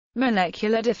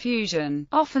Molecular diffusion,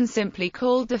 often simply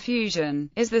called diffusion,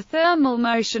 is the thermal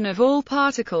motion of all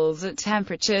particles at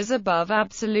temperatures above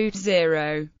absolute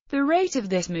zero. The rate of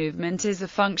this movement is a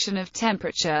function of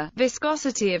temperature,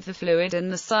 viscosity of the fluid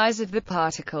and the size of the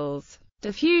particles.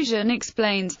 Diffusion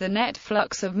explains the net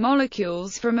flux of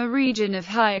molecules from a region of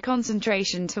higher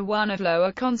concentration to one of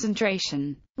lower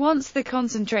concentration. Once the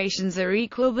concentrations are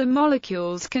equal, the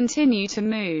molecules continue to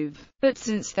move. But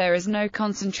since there is no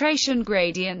concentration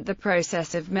gradient, the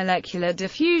process of molecular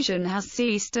diffusion has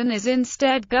ceased and is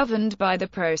instead governed by the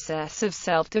process of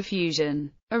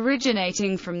self-diffusion,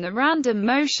 originating from the random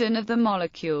motion of the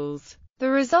molecules. The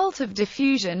result of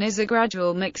diffusion is a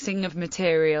gradual mixing of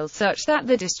materials such that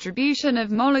the distribution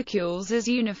of molecules is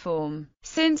uniform.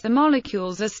 Since the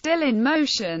molecules are still in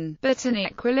motion, but an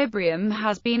equilibrium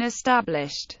has been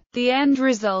established, the end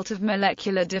result of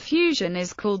molecular diffusion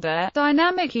is called the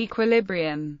dynamic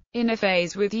equilibrium. In a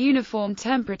phase with uniform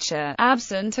temperature,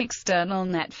 absent external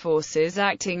net forces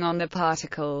acting on the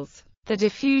particles, the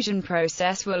diffusion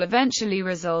process will eventually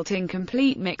result in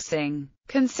complete mixing.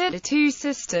 Consider two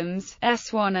systems,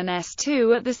 S1 and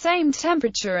S2, at the same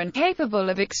temperature and capable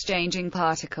of exchanging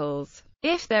particles.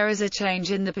 If there is a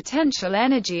change in the potential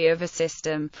energy of a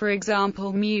system, for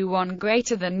example μ1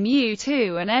 greater than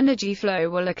μ2, an energy flow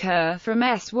will occur from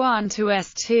S1 to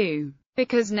S2.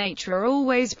 Because nature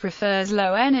always prefers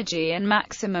low energy and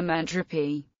maximum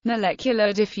entropy,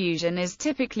 molecular diffusion is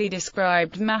typically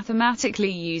described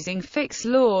mathematically using fixed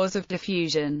laws of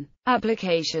diffusion.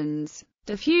 Applications.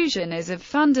 Diffusion is of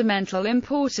fundamental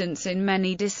importance in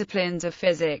many disciplines of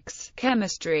physics,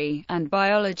 chemistry, and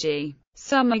biology.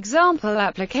 Some example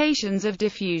applications of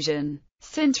diffusion: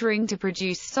 sintering to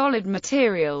produce solid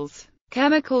materials,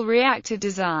 chemical reactor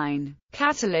design,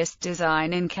 catalyst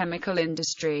design in chemical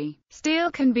industry. Steel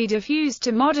can be diffused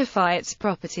to modify its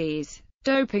properties.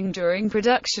 Doping during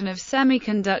production of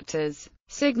semiconductors.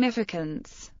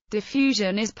 Significance.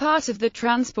 Diffusion is part of the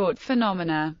transport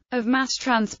phenomena of mass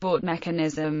transport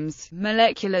mechanisms.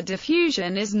 Molecular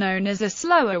diffusion is known as a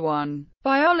slower one.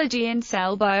 Biology and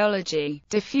cell biology.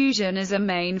 Diffusion is a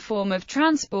main form of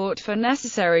transport for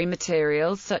necessary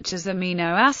materials such as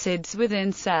amino acids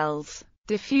within cells.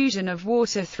 Diffusion of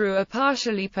water through a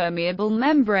partially permeable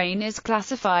membrane is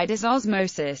classified as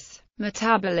osmosis.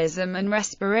 Metabolism and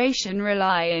respiration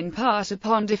rely in part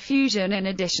upon diffusion in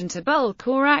addition to bulk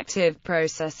or active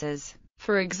processes.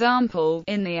 For example,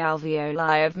 in the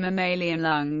alveoli of mammalian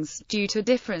lungs, due to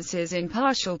differences in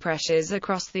partial pressures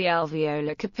across the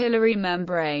alveolar capillary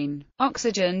membrane,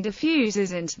 oxygen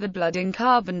diffuses into the blood and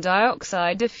carbon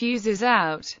dioxide diffuses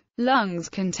out. Lungs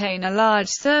contain a large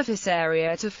surface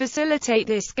area to facilitate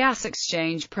this gas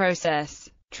exchange process.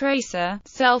 Tracer,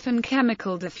 self and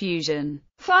chemical diffusion.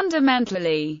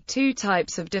 Fundamentally, two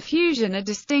types of diffusion are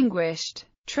distinguished: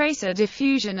 tracer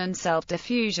diffusion and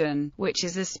self-diffusion, which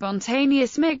is a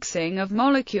spontaneous mixing of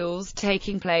molecules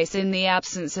taking place in the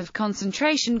absence of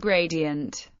concentration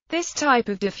gradient. This type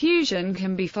of diffusion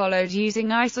can be followed using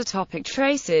isotopic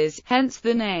traces, hence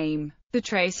the name. The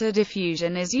tracer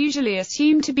diffusion is usually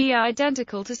assumed to be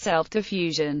identical to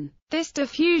self-diffusion. This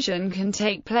diffusion can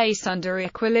take place under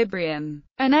equilibrium.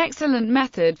 An excellent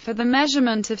method for the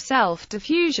measurement of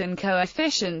self-diffusion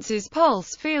coefficients is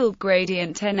pulse field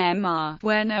gradient NMR,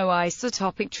 where no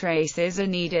isotopic traces are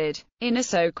needed. In a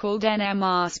so-called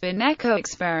NMR spin echo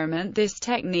experiment, this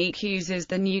technique uses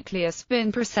the nuclear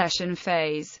spin precession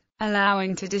phase,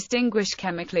 allowing to distinguish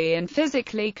chemically and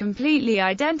physically completely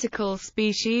identical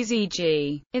species,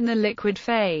 e.g., in the liquid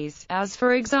phase, as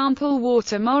for example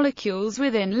water molecules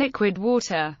within liquid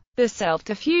water. The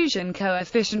self-diffusion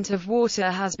coefficient of water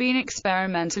has been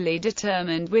experimentally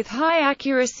determined with high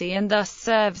accuracy and thus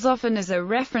serves often as a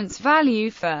reference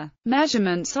value for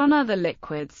measurements on other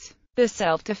liquids. The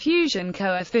self-diffusion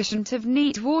coefficient of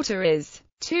neat water is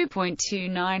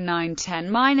 2.299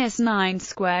 10⁻⁹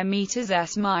 square meters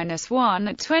S-1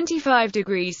 at 25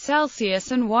 degrees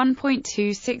Celsius and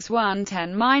 1.261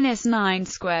 10⁻⁹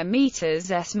 square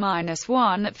meters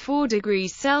S-1 at 4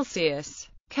 degrees Celsius.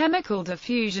 Chemical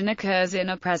diffusion occurs in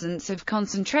a presence of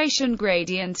concentration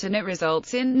gradient and it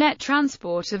results in net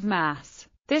transport of mass.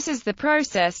 This is the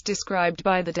process described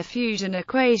by the diffusion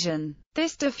equation.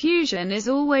 This diffusion is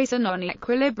always a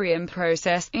non-equilibrium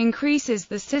process, increases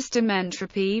the system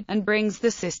entropy, and brings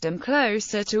the system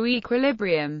closer to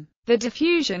equilibrium. The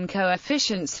diffusion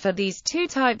coefficients for these two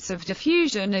types of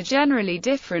diffusion are generally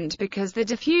different because the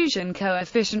diffusion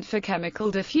coefficient for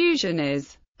chemical diffusion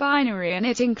is binary, and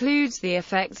it includes the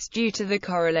effects due to the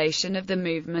correlation of the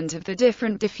movement of the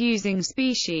different diffusing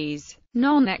species.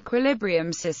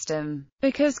 Non-equilibrium system.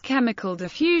 Because chemical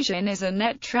diffusion is a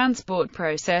net transport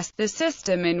process, the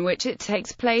system in which it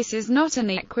takes place is not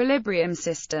an equilibrium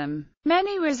system.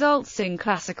 Many results in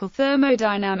classical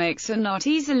thermodynamics are not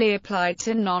easily applied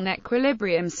to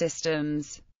non-equilibrium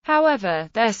systems. However,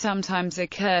 there sometimes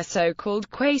occur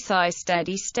so-called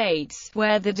quasi-steady states,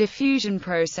 where the diffusion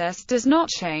process does not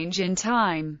change in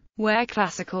time, where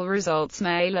classical results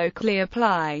may locally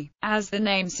apply. As the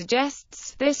name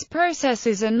suggests, this process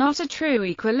is not a true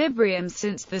equilibrium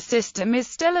since the system is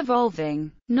still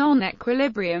evolving.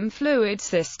 Non-equilibrium fluid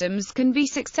systems can be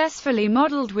successfully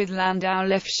modeled with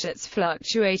Landau-Lifshitz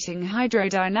fluctuating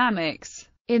hydrodynamics.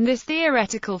 In this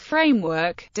theoretical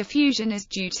framework, diffusion is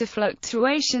due to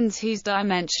fluctuations whose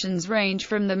dimensions range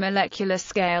from the molecular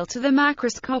scale to the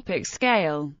macroscopic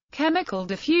scale. Chemical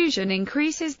diffusion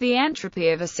increases the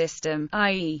entropy of a system,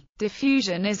 i.e.,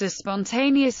 diffusion is a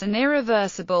spontaneous and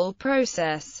irreversible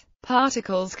process.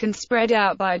 Particles can spread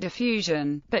out by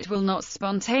diffusion, but will not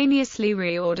spontaneously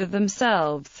reorder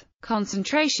themselves.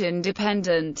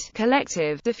 Concentration-dependent,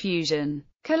 collective diffusion.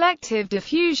 Collective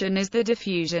diffusion is the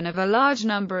diffusion of a large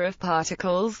number of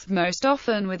particles, most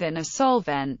often within a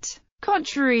solvent.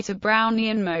 Contrary to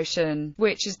Brownian motion,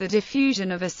 which is the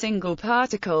diffusion of a single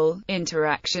particle,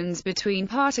 interactions between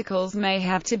particles may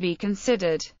have to be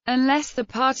considered, unless the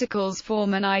particles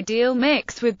form an ideal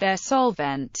mix with their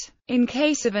solvent. In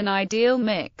case of an ideal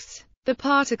mix, the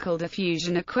particle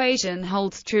diffusion equation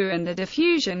holds true and the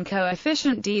diffusion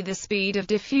coefficient d. The speed of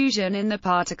diffusion in the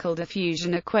particle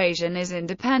diffusion equation is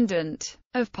independent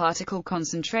of particle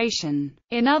concentration.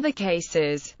 In other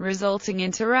cases, resulting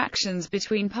interactions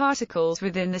between particles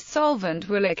within the solvent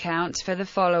will account for the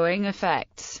following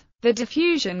effects. The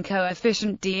diffusion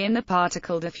coefficient d in the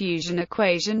particle diffusion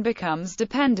equation becomes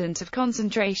dependent of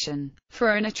concentration.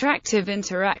 For an attractive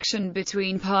interaction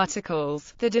between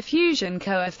particles, the diffusion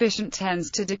coefficient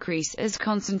tends to decrease as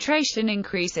concentration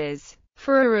increases.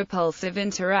 For a repulsive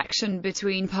interaction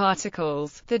between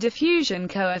particles, the diffusion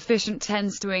coefficient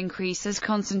tends to increase as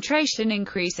concentration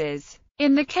increases.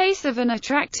 In the case of an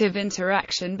attractive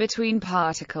interaction between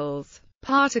particles,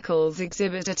 particles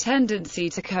exhibit a tendency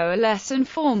to coalesce and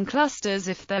form clusters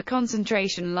if their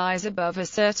concentration lies above a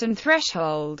certain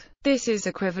threshold. This is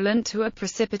equivalent to a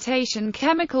precipitation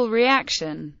chemical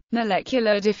reaction.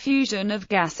 Molecular diffusion of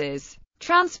gases.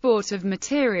 Transport of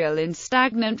material in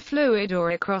stagnant fluid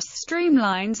or across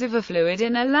streamlines of a fluid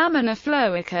in a laminar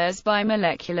flow occurs by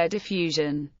molecular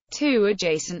diffusion. Two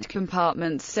adjacent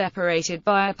compartments separated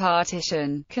by a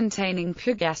partition, containing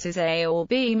pure gases A or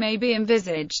B may be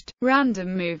envisaged.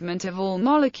 Random movement of all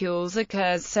molecules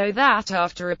occurs so that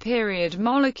after a period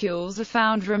molecules are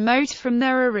found remote from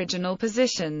their original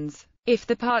positions. If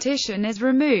the partition is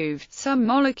removed, some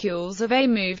molecules of A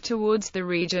move towards the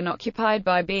region occupied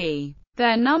by B.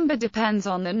 Their number depends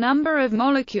on the number of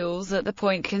molecules at the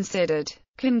point considered.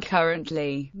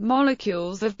 Concurrently,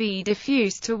 molecules of B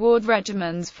diffuse toward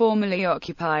regimens formerly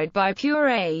occupied by pure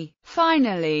A.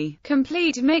 Finally,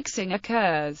 complete mixing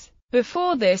occurs.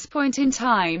 Before this point in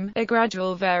time, a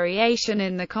gradual variation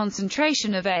in the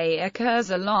concentration of A occurs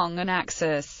along an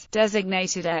axis,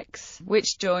 designated X,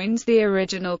 which joins the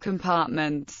original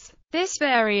compartments. This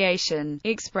variation,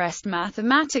 expressed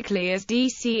mathematically as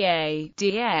dCA,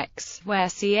 dx, where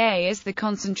Ca is the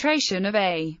concentration of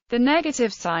A. The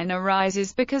negative sign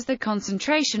arises because the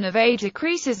concentration of A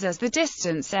decreases as the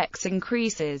distance x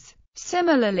increases.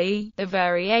 Similarly, the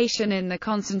variation in the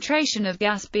concentration of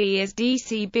gas B is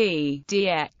dCB,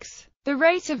 dx. The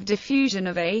rate of diffusion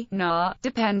of A, Na,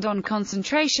 depend on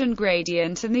concentration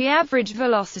gradient and the average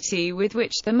velocity with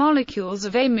which the molecules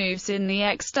of A moves in the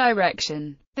x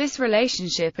direction. This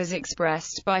relationship is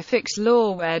expressed by Fick's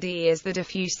law where d is the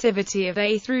diffusivity of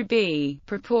A through B,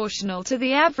 proportional to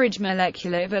the average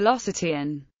molecular velocity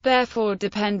and, therefore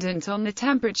dependent on the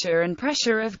temperature and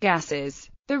pressure of gases.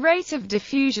 The rate of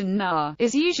diffusion Na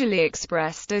is usually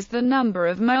expressed as the number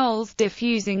of moles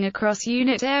diffusing across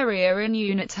unit area in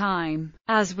unit time.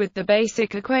 As with the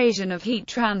basic equation of heat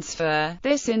transfer,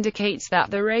 this indicates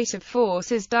that the rate of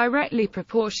force is directly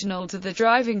proportional to the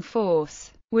driving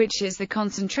force, which is the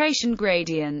concentration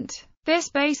gradient. This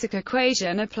basic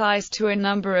equation applies to a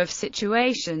number of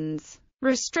situations,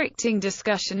 restricting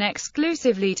discussion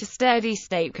exclusively to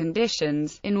steady-state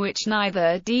conditions, in which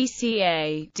neither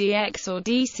dCA, dx or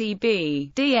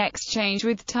dCB, dx change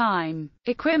with time.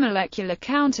 Equimolecular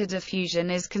counter-diffusion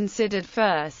is considered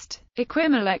first.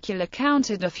 Equimolecular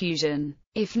counter-diffusion.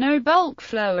 If no bulk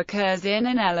flow occurs in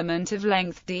an element of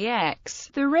length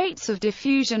dx, the rates of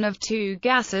diffusion of two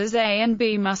gases A and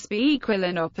B must be equal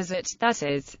and opposite, that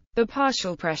is, the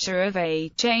partial pressure of A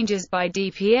changes by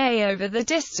dPA over the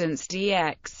distance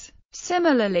dx.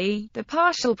 Similarly, the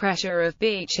partial pressure of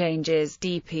B changes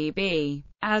dPB.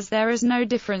 As there is no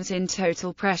difference in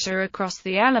total pressure across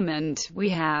the element, we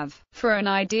have, for an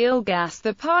ideal gas,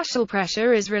 the partial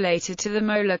pressure is related to the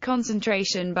molar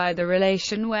concentration by the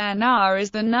relation where N is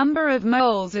the number of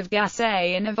moles of gas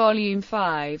A in a volume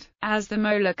 5, as the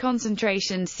molar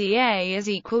concentration Ca is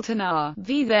equal to N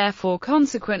V. Therefore,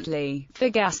 consequently, for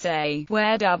gas A,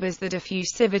 where W is the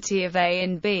diffusivity of A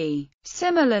and B.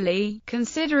 Similarly,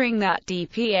 considering that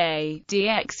dPA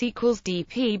dx equals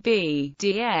dPB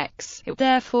dx, it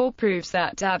therefore proves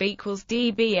that dAB equals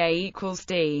dBA equals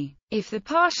D. If the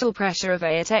partial pressure of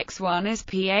A at x1 is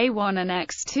PA1 and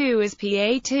x2 is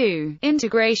PA2,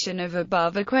 integration of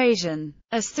above equation.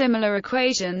 A similar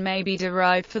equation may be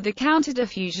derived for the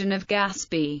counter-diffusion of gas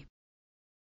B.